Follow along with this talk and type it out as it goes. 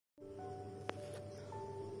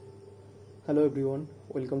Hello everyone,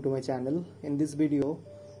 welcome to my channel. In this video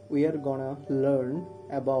we are gonna learn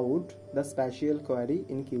about the spatial query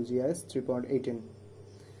in QGIS 3.18.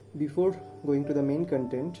 Before going to the main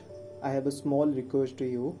content, I have a small request to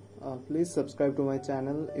you. Please subscribe to my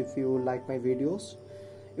channel if you like my videos.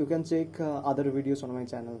 You can check other videos on my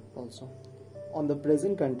channel also. On the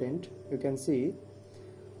present content you can see,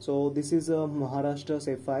 so this is Maharashtra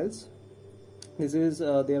save files. This is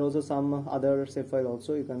there are also some other save file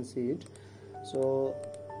also, you can see it. So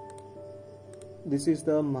this is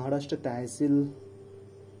the Maharashtra Tehsil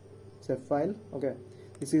save file. Okay,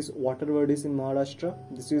 this is water bodies in Maharashtra,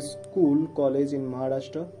 this is school college in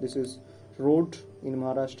Maharashtra, this is road in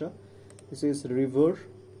Maharashtra, this is river,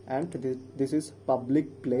 and this is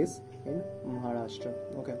public place in Maharashtra.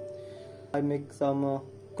 Okay, I make some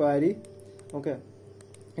query. Okay,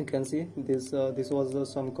 you can see this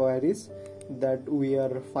was some queries that we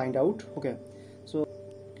are find out. Okay, so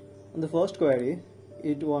on the first query,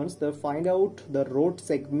 it wants to find out the road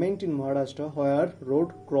segment in Maharashtra where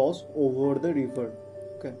road cross over the river.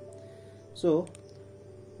 Okay, so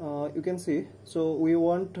you can see, so we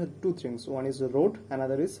want two things, one is the road,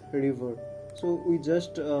 another is river. So we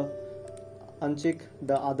just uncheck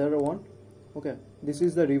the other one. Okay, this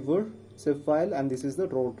is the river save file and this is the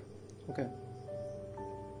road. Okay,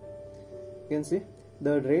 you can see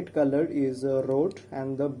the red color is road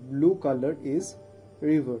and the blue color is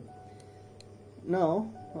river.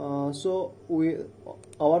 Now so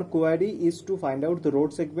our query is to find out the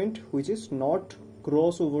road segment which is not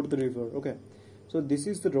cross over the river. Okay, so this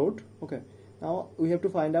is the road. Okay, now we have to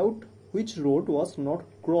find out which road was not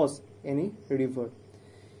cross any river.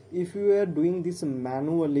 If you are doing this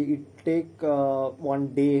manually, it take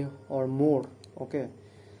 1 day or more. Okay,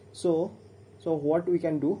 so what we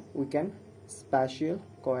can do, we can spatial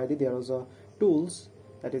query. There is a tools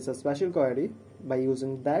that is a spatial query. By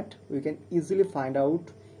using that we can easily find out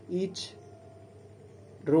each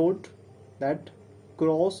road that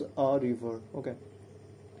cross a river. Okay,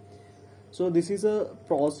 so this is a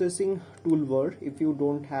processing toolbar. If you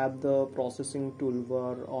don't have the processing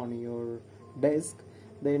toolbar on your desk,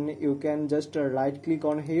 then you can just right click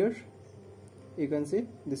on here. You can see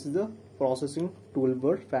this is the processing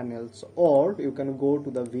toolbar panels, or you can go to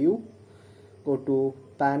the view, go to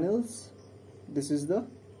panels. This is the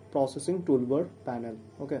processing toolbar panel.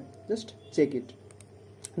 Okay, just check it,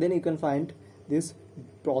 then you can find this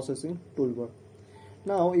processing toolbar.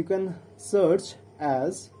 Now you can search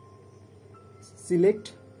as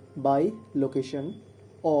select by location,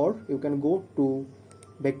 or you can go to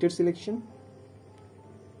vector selection.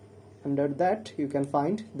 Under that you can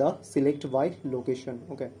find the select by location.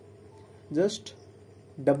 Okay, just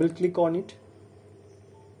double click on it.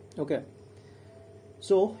 Okay,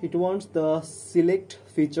 so it wants the select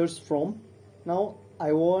features from. Now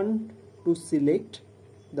I want to select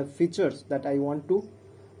the features that I want to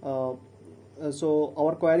so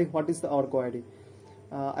our query, what is our query?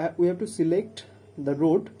 We have to select the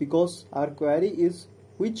road, because our query is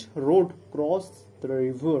which road cross the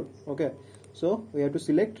river. Okay, so we have to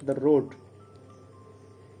select the road.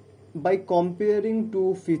 By comparing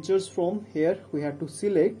two features from here, we have to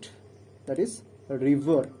select, that is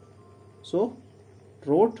river. So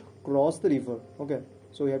road cross the river. Okay,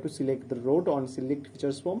 so we have to select the road on select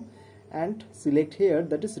features from and select here,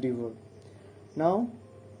 that is river. Now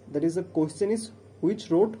that is the question is which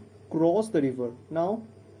road cross the river. Now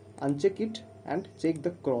uncheck it and check the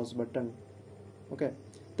cross button. Okay,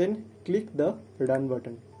 then click the run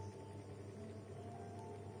button.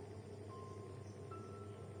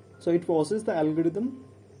 So it processes the algorithm.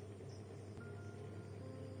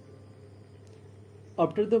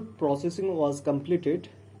 After the processing was completed,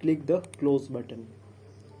 click the close button.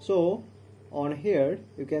 So on here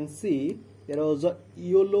you can see there was a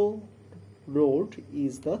yellow road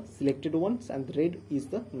is the selected ones and the red is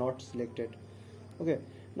the not selected. Okay,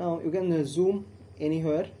 now you can zoom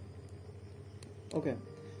anywhere. Okay,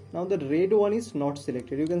 now the red one is not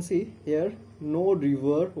selected. You can see here no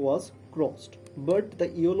river was crossed, but the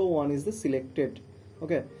yellow one is the selected.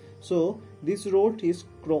 Okay, so this road is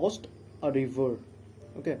crossed a river.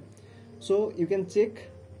 Okay, so you can check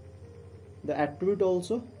the attribute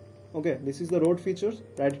also. Okay, this is the road features.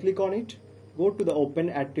 Right click on it, go to the open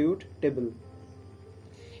attribute table.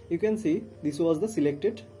 You can see this was the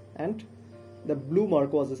selected and the blue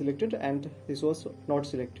mark was the selected and this was not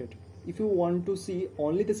selected. If you want to see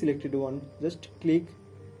only the selected one, just click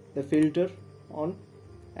the filter on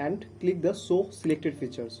and click the show selected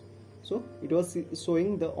features. So it was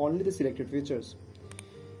showing the only the selected features.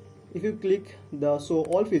 If you click the show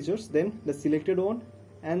all features, then the selected one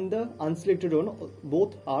and the unselected one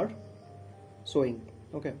both are showing.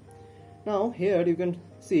 Okay, Now here you can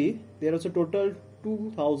see there is a total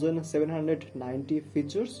 2790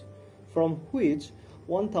 features, from which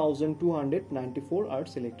 1294 are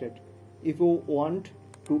selected. If you want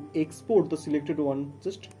to export the selected one,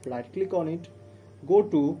 just right click on it, go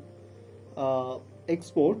to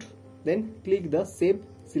export, then click the save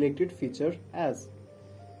selected feature as,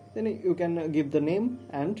 then you can give the name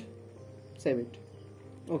and save it.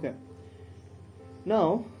 Okay,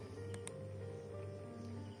 now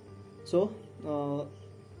so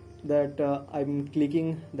I'm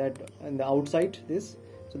clicking that in the outside this,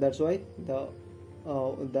 so that's why the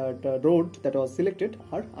road that was selected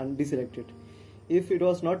are undeselected. If it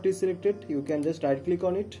was not deselected, you can just right click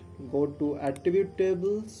on it, go to attribute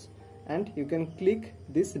tables, and you can click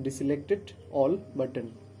this deselected all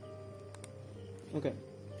button. Okay,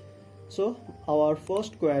 so our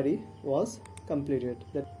first query was completed.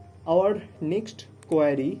 Our next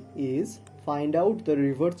query is find out the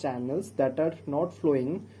river channels that are not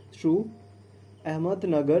flowing through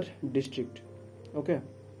Ahmednagar district. Okay,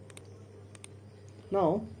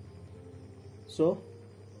 now so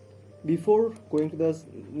before going to the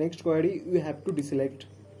next query, we have to deselect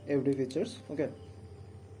every features. Okay,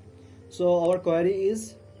 so our query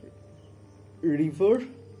is river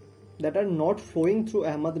that are not flowing through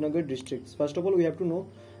Ahmednagar districts. First of all, we have to know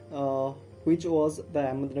which was the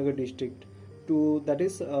Ahmednagar district. To that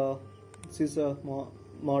is this is a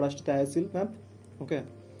Maharashtra Tehsil map. Okay.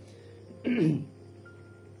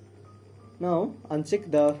 Now uncheck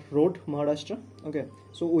the road Maharashtra. Okay,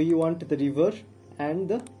 so we want the river and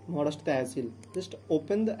the Maharashtra Tehsil. Just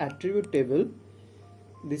open the attribute table.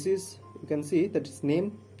 This is, you can see that its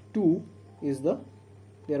name 2 is the,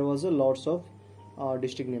 there was a lots of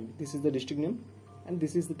district name. This is the district name and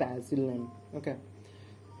this is the Tehsil name. Okay,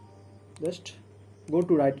 just go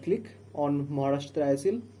to right click on Maharashtra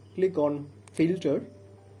Tehsil, click on filter.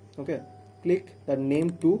 Okay, click the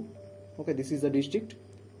name 2. Okay, this is the district.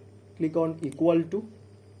 Click on equal to,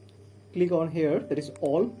 click on here, that is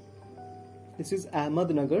all. This is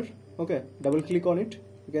Ahmednagar. Okay, double click on it,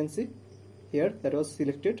 you can see here that was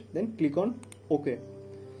selected, then click on OK.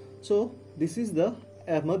 So this is the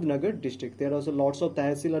Ahmednagar district. There are also lots of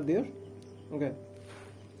Tehsil are there. Okay,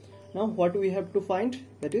 now what we have to find,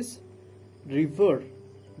 that is river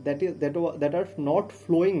that are not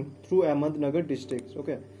flowing through Ahmednagar districts.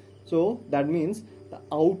 Okay, so that means the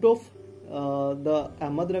out of the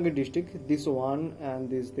Ahmednagar district, this one and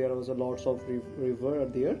this, there was a lots of river are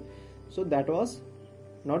there, so that was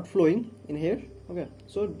not flowing in here. Okay,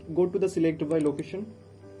 so go to the select by location.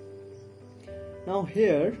 Now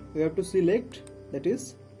here we have to select, that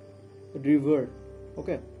is river.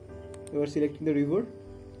 Okay, we are selecting the river.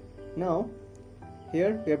 Now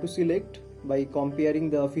here we have to select by comparing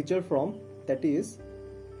the feature from, that is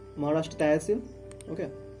Maharashtra Tehsil. Okay,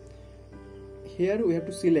 here we have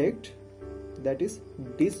to select, that is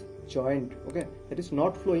disjoint. Okay, that is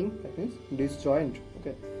not flowing, that means disjoint.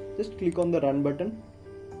 Okay, just click on the run button,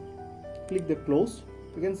 click the close.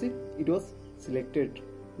 You can see it was selected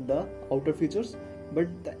the outer features, but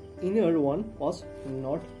the inner one was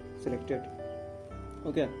not selected.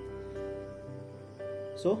 Okay,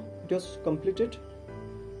 so it was completed.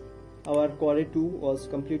 Our query 2 was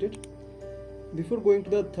completed. Before going to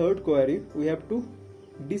the third query, we have to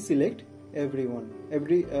deselect every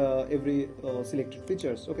selected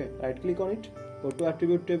features. Okay, right click on it, go to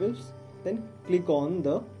attribute tables, then click on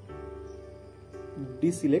the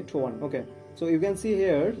deselect one. Okay, so you can see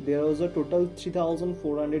here there was a total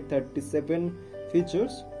 3437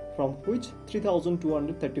 features, from which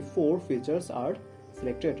 3234 features are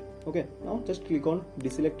selected. Okay, now just click on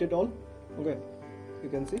deselected all. Okay, you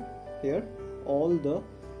can see here all the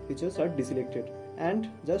features are deselected, and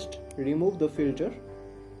just remove the filter.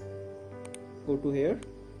 Go to here,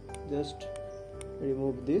 just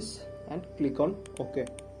remove this and click on OK.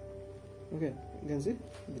 Okay, you can see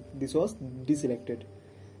this was deselected.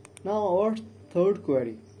 Now our third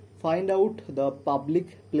query, find out the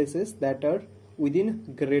public places that are within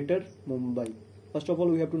Greater Mumbai. First of all,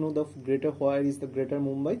 we have to know the greater, where is the Greater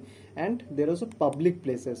Mumbai, and there are also public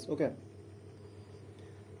places. Okay,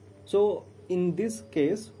 so in this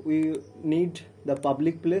case we need the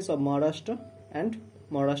public place of Maharashtra and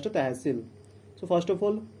Maharashtra Tehsil. So first of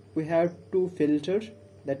all we have to filter,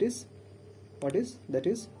 that is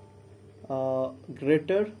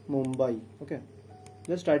Greater Mumbai. Okay,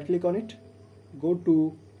 just right click on it, go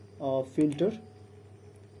to filter,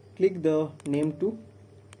 click the name to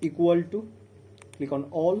equal to, click on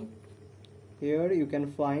all. Here you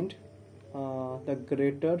can find the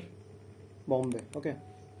Greater Bombay. Okay,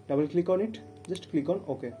 double click on it, just click on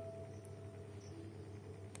OK.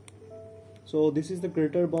 So this is the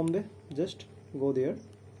Greater Bombay, just go there.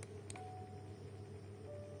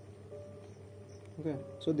 Okay,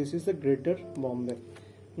 so this is the Greater Bombay.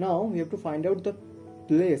 Now we have to find out the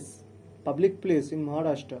place, public place in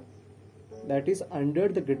Maharashtra that is under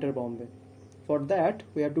the Greater Bombay. For that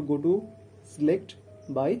we have to go to select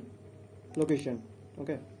by location.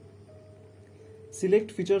 Okay,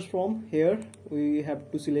 select features from here. We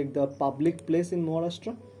have to select the public place in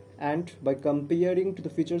Maharashtra, and by comparing to the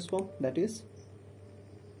features from, that is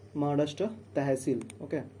Maharashtra Tehsil.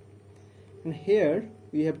 Okay, and here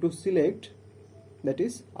we have to select, that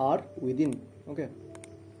is R within. Okay,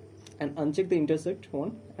 and uncheck the intersect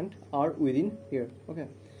one and R within here. Okay,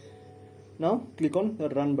 now click on the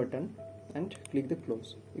run button and click the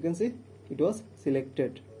close. You can see it was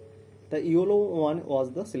selected. The yellow one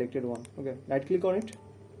was the selected one. Okay, right click on it,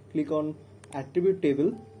 click on attribute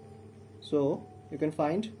table. So you can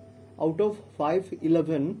find out of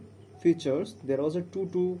 511 features there was a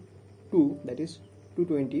 222, that is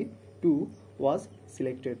 222 was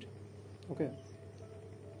selected. Okay,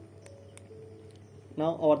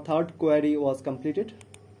 now our third query was completed.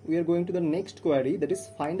 We are going to the next query, that is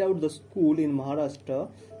find out the school in Maharashtra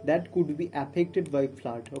that could be affected by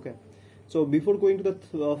flood. Okay, so before going to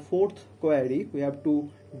the fourth query, we have to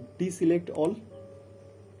deselect all.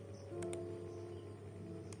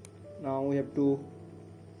 Now we have to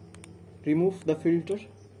remove the filter,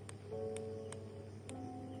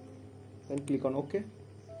 then click on OK.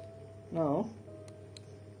 Now,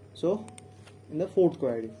 so in the fourth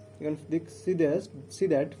query, you can see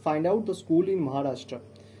that find out the school in Maharashtra.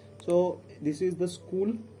 So this is the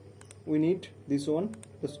school, we need this one,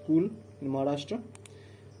 the school in Maharashtra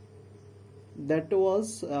that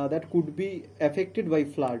was that could be affected by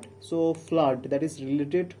flood. So flood, that is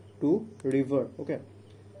related to river. Okay,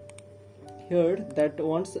 here that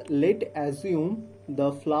once let assume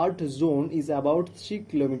the flood zone is about 3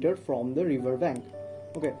 km from the river bank.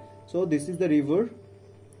 Okay, so this is the river,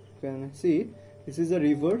 you can see this is a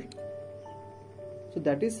river, so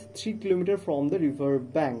that is 3 km from the river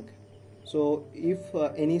bank. So if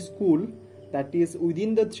any school that is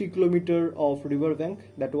within the 3 km of river bank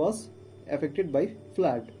that was affected by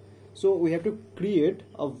flood, so we have to create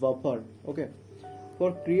a buffer. Okay,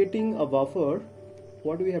 for creating a buffer,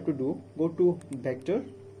 what we have to do, go to vector,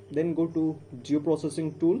 then go to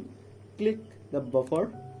geoprocessing tool, click the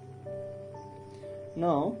buffer.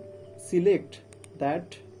 Now select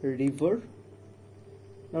that river.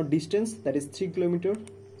 Now distance, that is 3 km,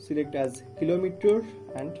 select as kilometer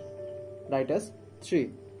and write as 3.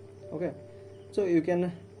 Okay, so you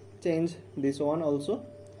can change this one also.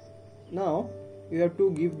 Now you have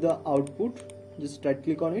to give the output, just right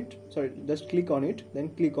click on it, sorry, just click on it, then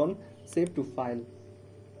click on save to file.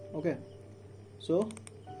 Okay, so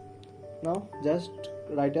now just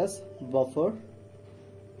write as buffer,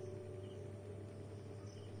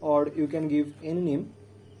 or you can give any name.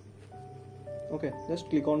 Okay, just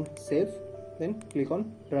click on save, then click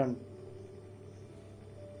on run.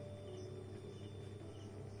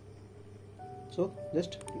 So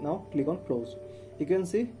just now click on close. You can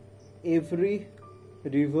see every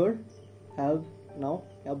river have now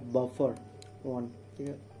a buffer one.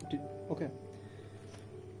 Okay,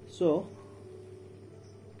 so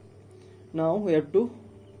now we have to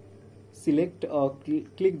select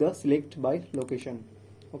click the select by location.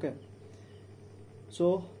 Okay,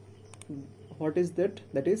 so what is that?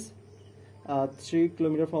 That is 3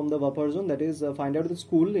 km from the buffer zone, that is find out the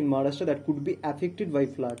school in Maharashtra that could be affected by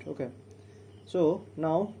flood. Okay, so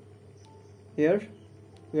now here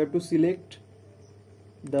we have to select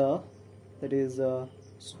the, that is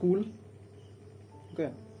school.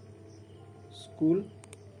 Okay, school.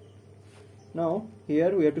 Now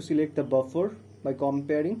here we have to select the buffer by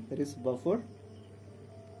comparing, that is buffer,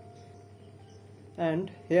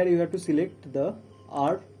 and here you have to select the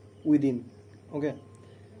R within. Okay,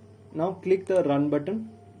 now click the run button,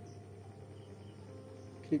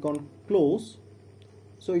 click on close.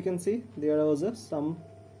 So you can see there was some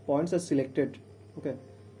points are selected. Okay,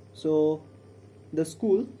 so the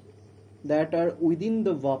school that are within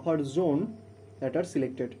the buffer zone that are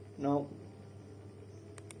selected. Now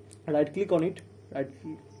right click on it,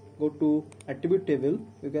 go to attribute table.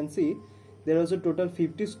 You can see there was a total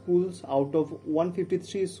 50 schools out of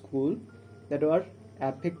 153 schools that were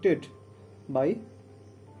affected by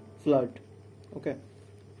flood. Okay,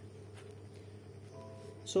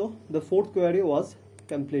 so the fourth query was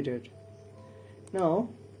completed. Now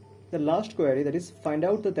the last query, that is find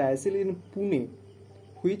out the tehsil in Pune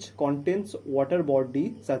which contains water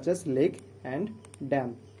body such as lake and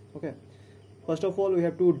dam. Okay, first of all we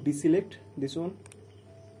have to deselect this one.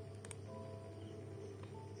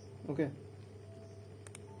 Okay,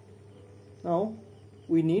 Now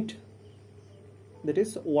we need, that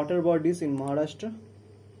is, water bodies in Maharashtra.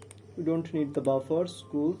 We don't need the buffers,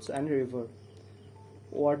 schools and river.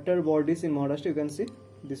 Water bodies in Maharashtra, you can see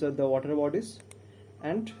these are the water bodies,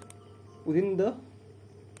 and within the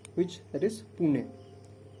which, that is Pune,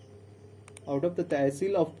 out of the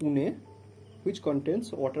Tehsil of Pune, which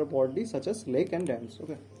contains water bodies such as lake and dams.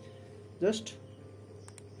 Okay, just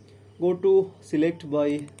go to select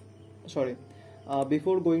by, sorry,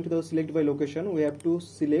 before going to the select by location, we have to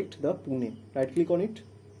select the Pune. Right click on it,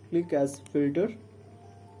 click as filter,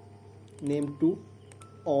 name to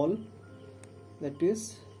all, that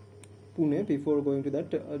is Pune. Before going to that,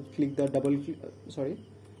 click the double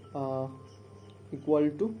equal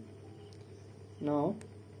to. Now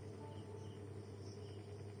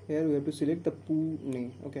here we have to select the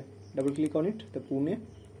Pune. Okay, double click on it, the Pune,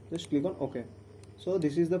 just click on OK. So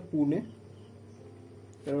this is the Pune.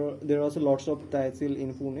 There are also lots of Tehsil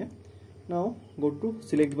in Pune. Now go to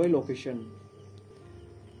select by location.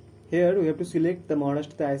 Here we have to select the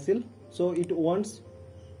Maharashtra Tehsil. So it wants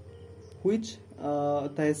which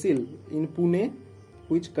Tehsil in Pune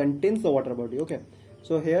which contains the water body. Okay,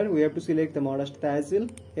 so here we have to select the Maharashtra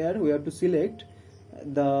Tehsil. Here we have to select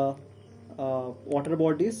the water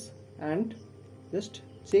bodies and just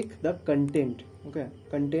check the content. Okay,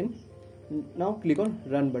 content. Now click on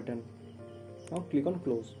run button. Now click on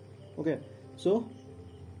close. Okay, so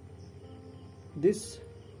this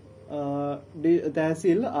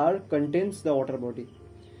Tehsil contains the water body.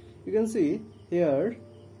 You can see here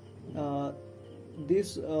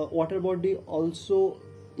this water body also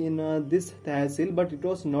in this Tehsil, but it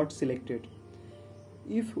was not selected.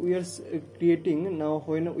 If we are creating now,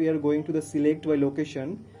 when we are going to the select by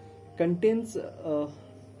location, contains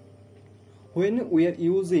when we are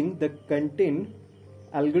using the content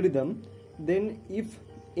algorithm, then if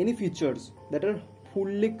any features that are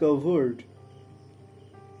fully covered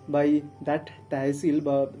by that Tehsil,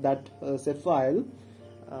 by that say file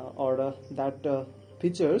or that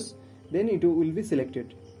features, then it will be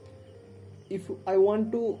selected. If I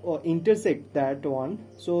want to intersect that one,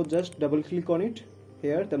 so just double click on it.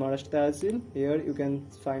 Here the Maharashtra Tehsil, here you can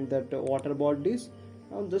find that water bodies.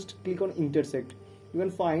 Now just click on intersect, you can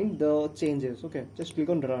find the changes. Okay, just click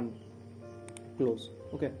on run, close.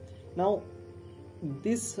 Okay, now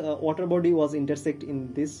this water body was intersect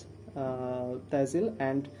in this Tehsil,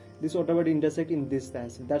 and this water body intersect in this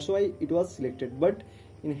Tehsil. That's why it was selected. But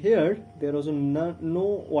in here there was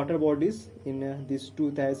no water bodies in these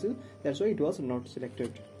two Tehsil. That's why it was not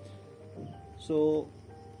selected. So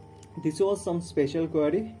this was some special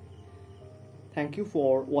query. Thank you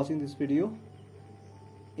for watching this video.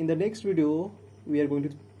 In the next video we are going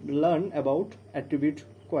to learn about attribute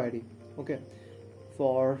query. Okay,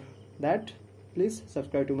 for that please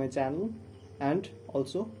subscribe to my channel and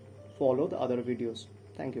also follow the other videos.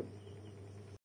 Thank you.